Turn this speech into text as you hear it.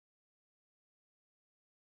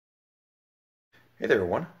Hey there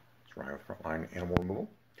everyone, it's Ryan with Frontline Animal Removal.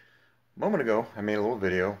 A moment ago I made a little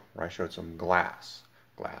video where I showed some glass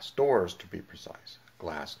doors to be precise,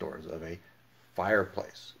 glass doors of a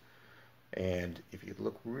fireplace. And if you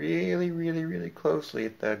look really closely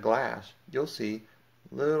at the glass, you'll see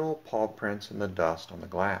little paw prints in the dust on the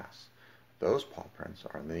glass. Those paw prints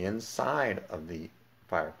are on the inside of the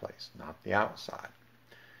fireplace, not the outside.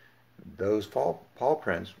 Those paw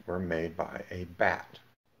prints were made by a bat.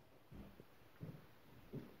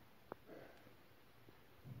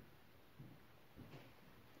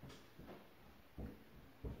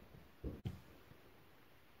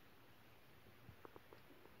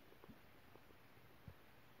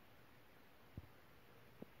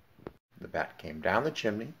 The bat came down the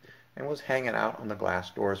chimney and was hanging out on the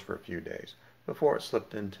glass doors for a few days before it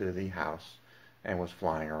slipped into the house and was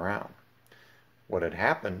flying around. What had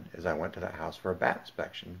happened is I went to that house for a bat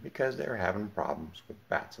inspection because they were having problems with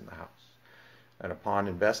bats in the house. And upon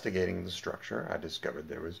investigating the structure, I discovered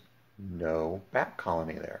there was no bat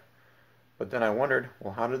colony there. But then I wondered,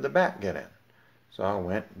 well, how did the bat get in? So I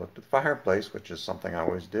went and looked at the fireplace, which is something I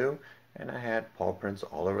always do, and I had paw prints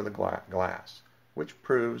all over the glass, which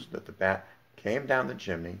proves that the bat came down the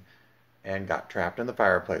chimney and got trapped in the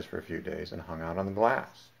fireplace for a few days and hung out on the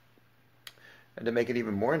glass. And to make it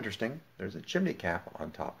even more interesting, there's a chimney cap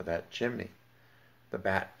on top of that chimney. The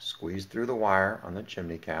bat squeezed through the wire on the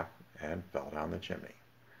chimney cap and fell down the chimney.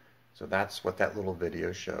 So that's what that little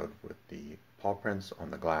video showed with the paw prints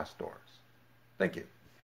on the glass doors. Thank you.